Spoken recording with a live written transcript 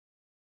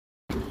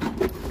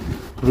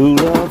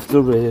Rudolph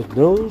the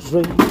red-nosed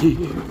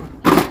reindeer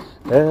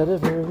had a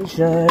very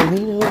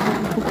shiny nose.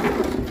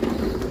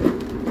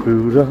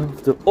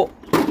 Rudolph the... Oh,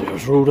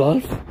 there's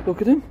Rudolph.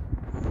 Look at him.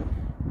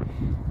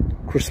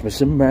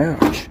 Christmas in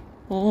March.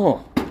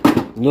 Oh,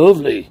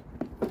 lovely.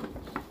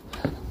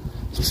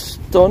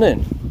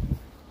 Stunning.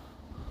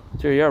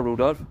 There you are,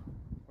 Rudolph.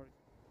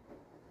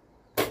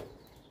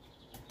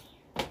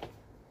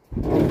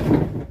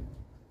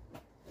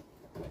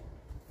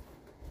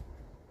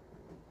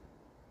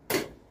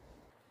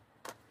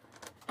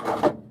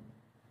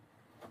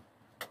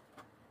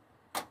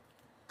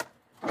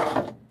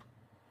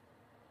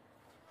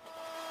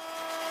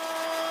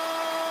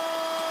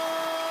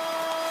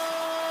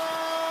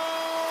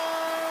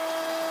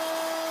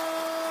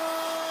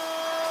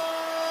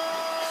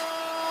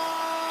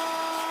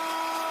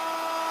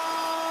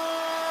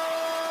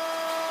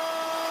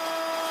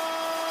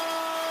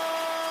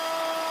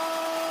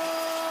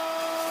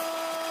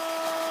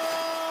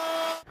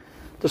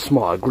 The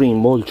small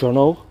green mulcher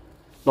now,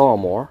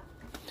 lawnmower,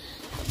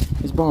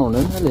 is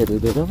burning a little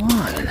bit of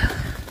oil.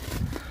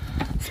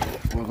 So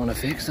we're going to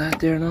fix that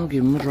there now,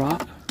 give him a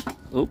drop.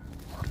 Oh,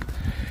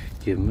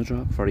 give him a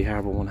drop, very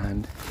hard with one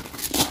hand.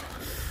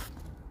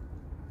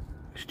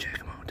 Let's check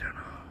him out there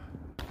now.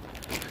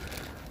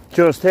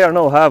 Just here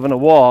now having a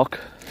walk.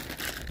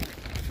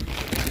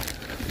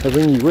 I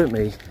bring you with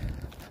me.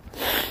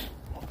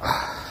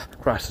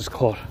 Grass is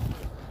cut.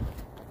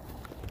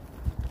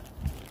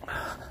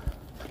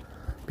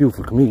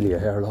 Beautiful camellia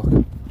here,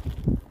 look.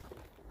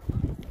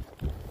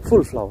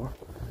 Full flower.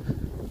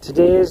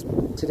 Today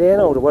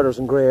now the weather's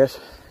not great.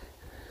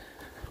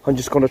 I'm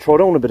just going to throw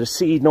down a bit of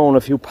seed now in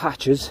a few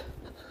patches.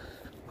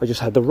 I just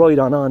had the ride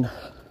on.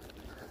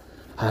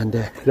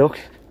 And look,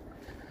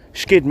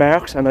 skid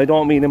marks, and I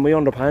don't mean in my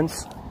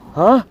underpants.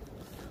 Huh?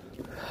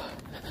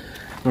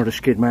 Another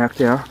skid mark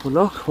there. But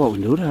look, what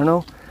we'll do there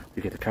now,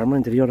 we get the camera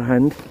into the other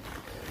hand.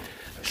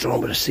 Throw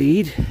a bit of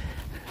seed.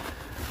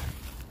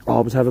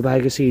 Always have a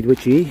bag of seed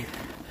with you.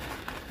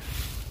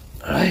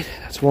 Alright,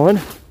 that's one.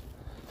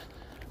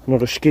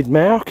 Another skid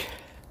mark.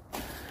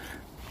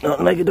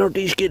 Nothing like a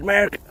dirty skid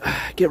mark.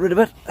 Get rid of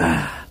it.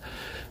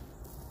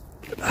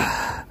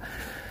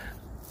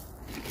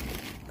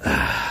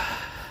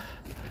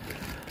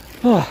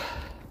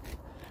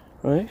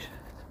 Right.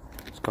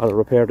 Just got to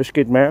repair the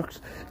skid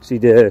marks. See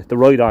the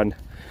ride-on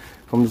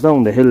comes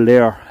down the hill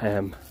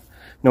there.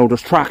 Now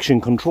there's traction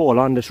control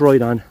on this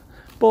ride-on,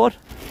 but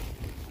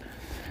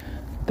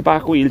the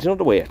back wheels, you know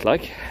the weight,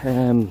 like.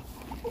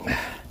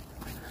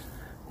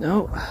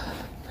 No.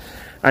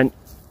 And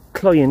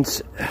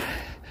clients,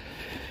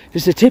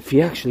 this is a tip for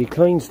you actually,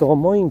 clients don't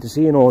mind to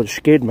see an old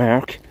skid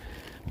mark.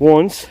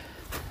 Once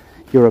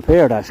you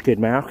repair that skid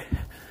mark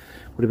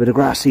with a bit of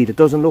grass seed, it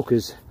doesn't look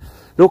as,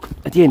 look,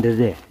 at the end of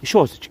the day, it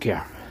shows that you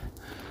care.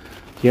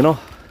 You know?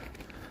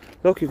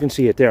 Look, you can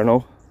see it there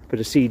now. Bit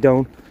of seed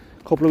down.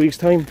 A couple of weeks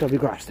time, there'll be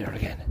grass there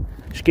again.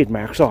 Skid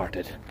mark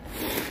sorted.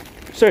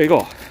 So there you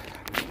go.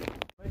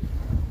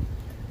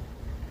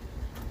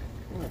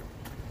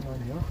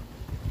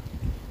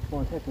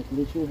 One technical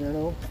issue here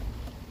now.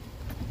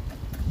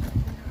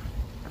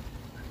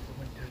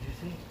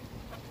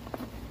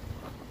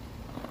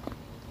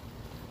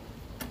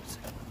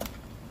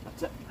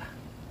 That's it.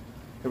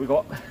 Here we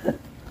go.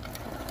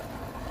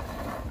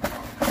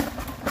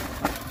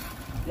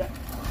 Yeah.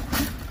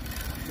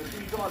 The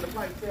trees on the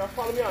planks there.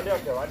 Follow me on there,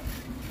 right?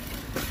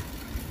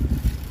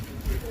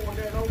 Keep going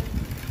there now.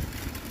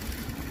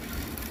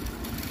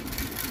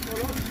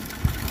 Hold on.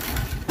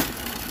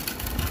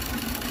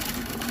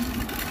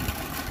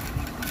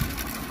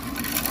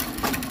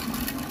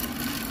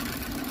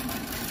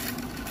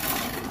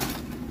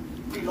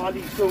 All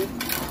these two.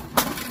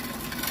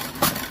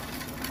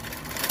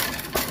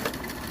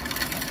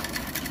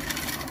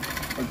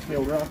 I'll stay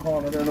over that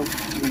corner there now.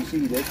 You can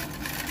see this.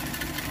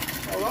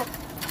 Hold up.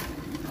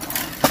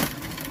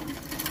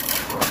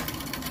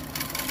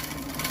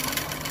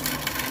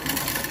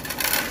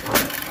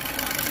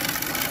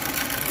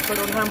 Put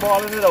on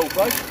handballing it out,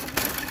 right?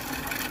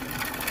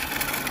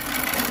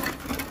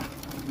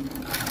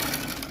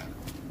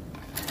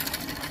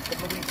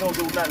 Couple of weeks don't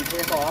do that and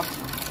take off.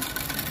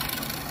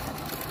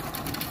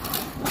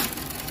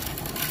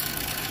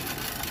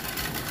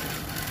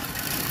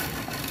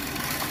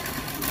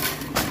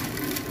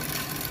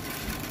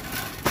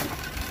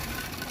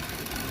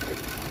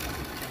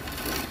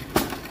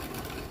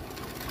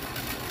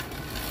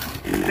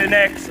 The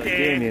next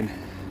day.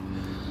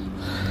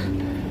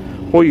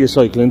 Why are you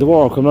cycling to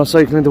work? I'm not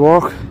cycling to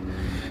work.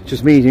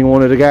 Just meeting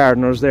one of the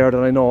gardeners there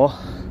that I know.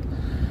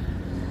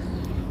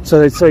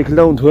 So I'd cycle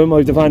down to him. I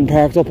have the van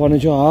parked up on a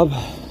job.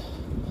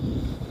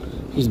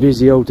 He's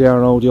busy out there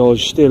now, the old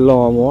still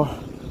lawnmower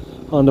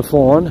on the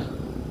phone.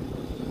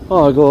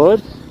 Oh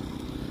good.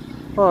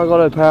 Oh, I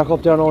gotta park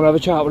up there now and have a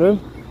chat with him.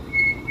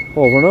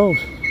 Over and out.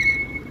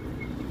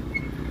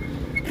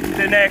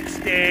 The next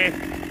day.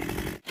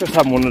 Just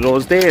having one of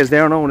those days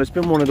there now, and it's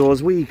been one of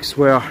those weeks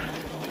where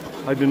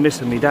I've been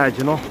missing my dad,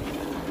 you know.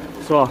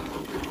 So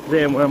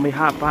then when we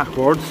hat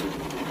backwards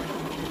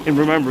in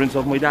remembrance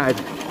of my dad.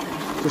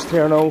 Just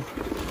here now.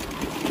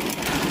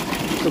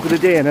 Look at the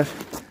day in it.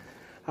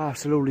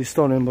 Absolutely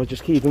stunning, but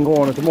just keeping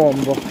going at the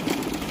moment. But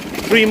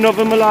dreaming of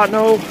him a lot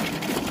now.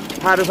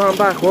 Had us on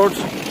backwards.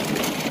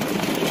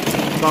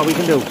 That's all we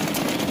can do.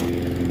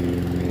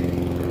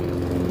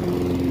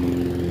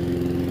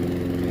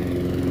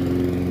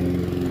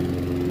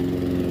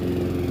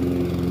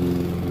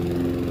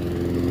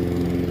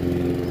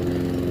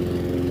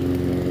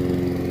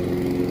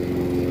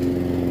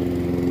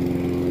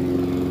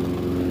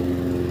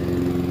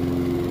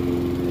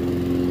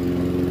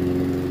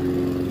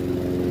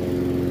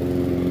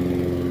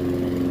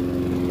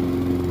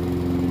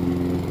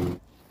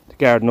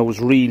 Garden was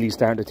really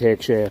starting to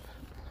take shape.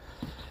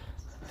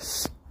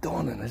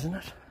 Stunning, isn't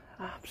it?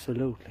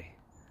 Absolutely.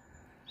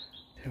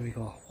 There we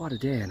go. What a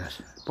day in it.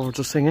 Birds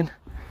are singing.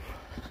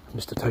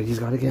 Mr. Tidy's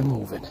got to get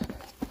moving.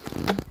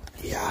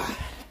 Yeah.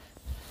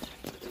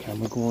 The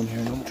camera going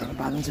here now. I'm trying to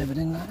balance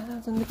everything.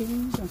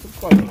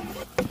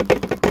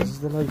 This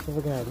is the life of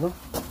a gardener.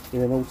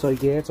 In and outside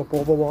gates, up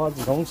over walls,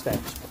 and down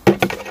steps.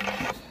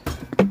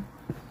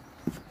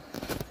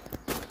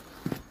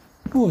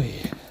 Boy.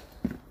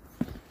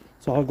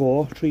 So I'll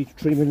go 3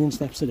 million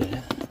steps a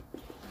day.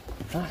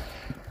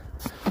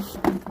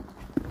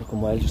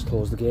 Looking well, just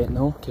close the gate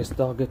now in case the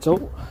dog gets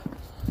out.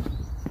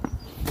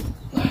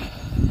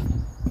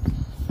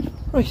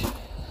 Right.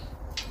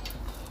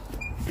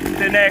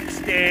 The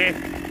next day.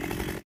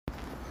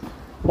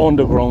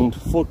 Underground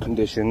foot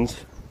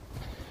conditions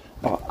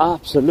are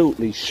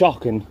absolutely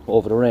shocking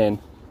over the rain.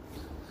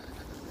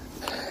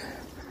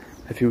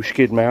 A few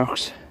skid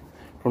marks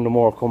from the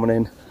moor coming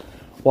in.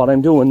 What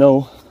I'm doing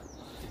now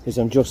is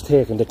I'm just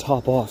taking the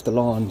top off the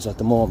lawns at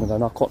the moment.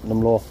 I'm not cutting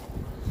them low.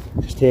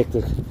 Just take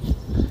the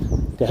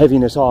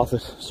heaviness off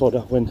it so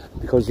that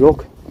because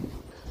look,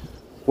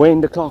 when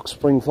the clocks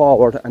spring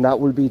forward, and that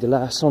will be the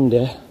last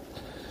Sunday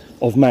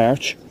of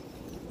March,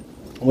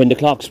 when the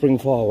clocks spring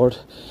forward,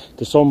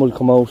 the sun will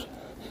come out,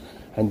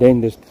 and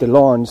then the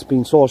lawns,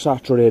 being so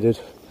saturated,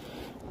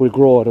 will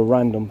grow at a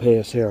random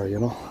pace here, you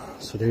know.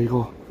 So there you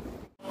go.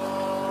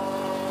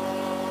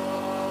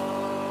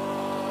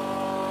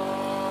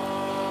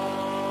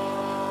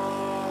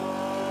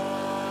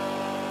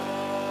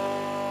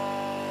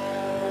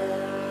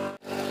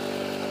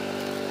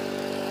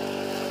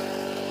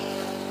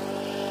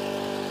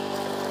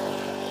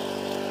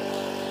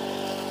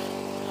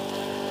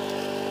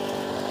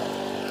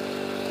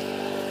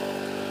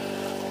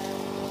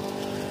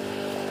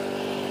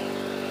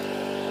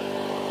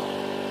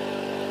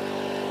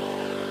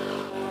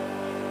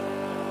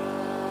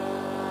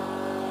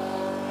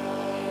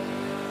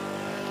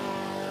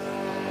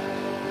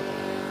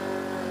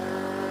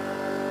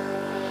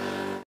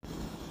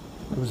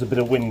 There was a bit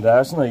of wind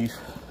last night.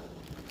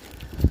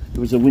 It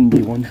was a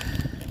windy one.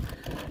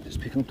 Just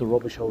picking up the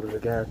rubbish out of the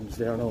gardens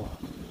there now.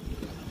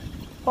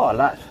 Oh, a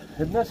lot,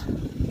 isn't it?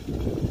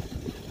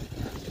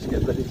 Just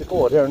get ready to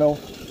go there now.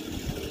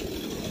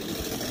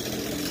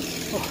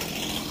 Oh.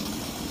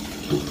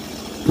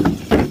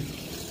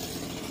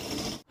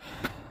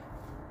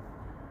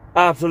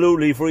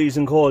 Absolutely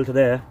freezing cold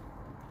today.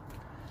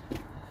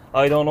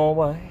 I don't know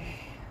why.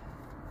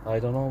 I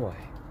don't know why.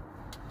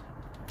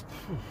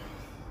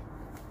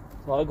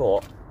 So I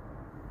got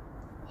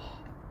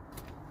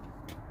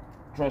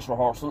dress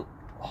rehearsal.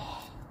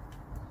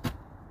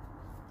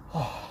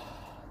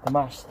 The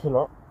masked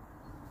killer.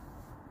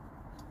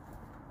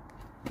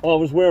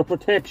 Always wear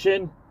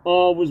protection.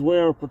 Always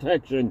wear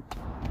protection.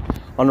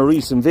 On a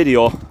recent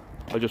video,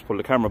 I just pulled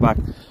the camera back.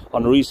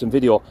 On a recent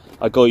video,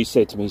 a guy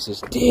said to me, he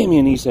says,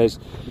 Damien, he says,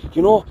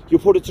 you know, you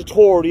put a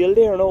tutorial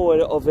there now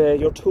of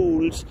your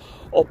tools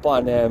up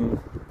on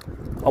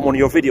one of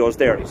your videos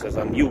there, he says,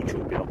 on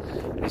YouTube, you know.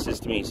 And he says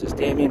to me, he says,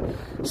 Damien,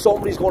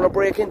 somebody's going to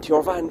break into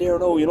your van there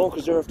now, you know,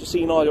 because they're after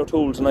seeing all your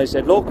tools. And I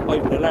said, look, I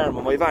have an alarm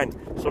on my van.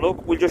 So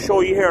look, we'll just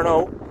show you here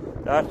now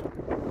that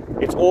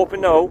it's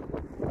open now.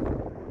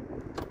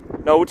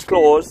 Now it's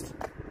closed.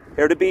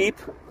 Hear the beep.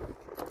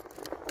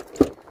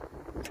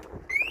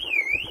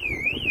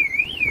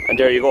 And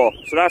there you go.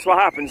 So that's what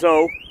happens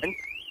now.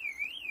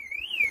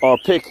 Or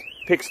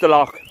picks the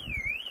lock.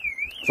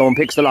 Someone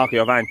picks the lock of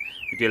your van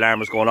if the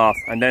alarm is going off.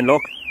 And then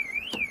look,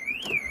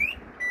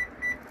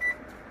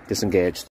 disengaged.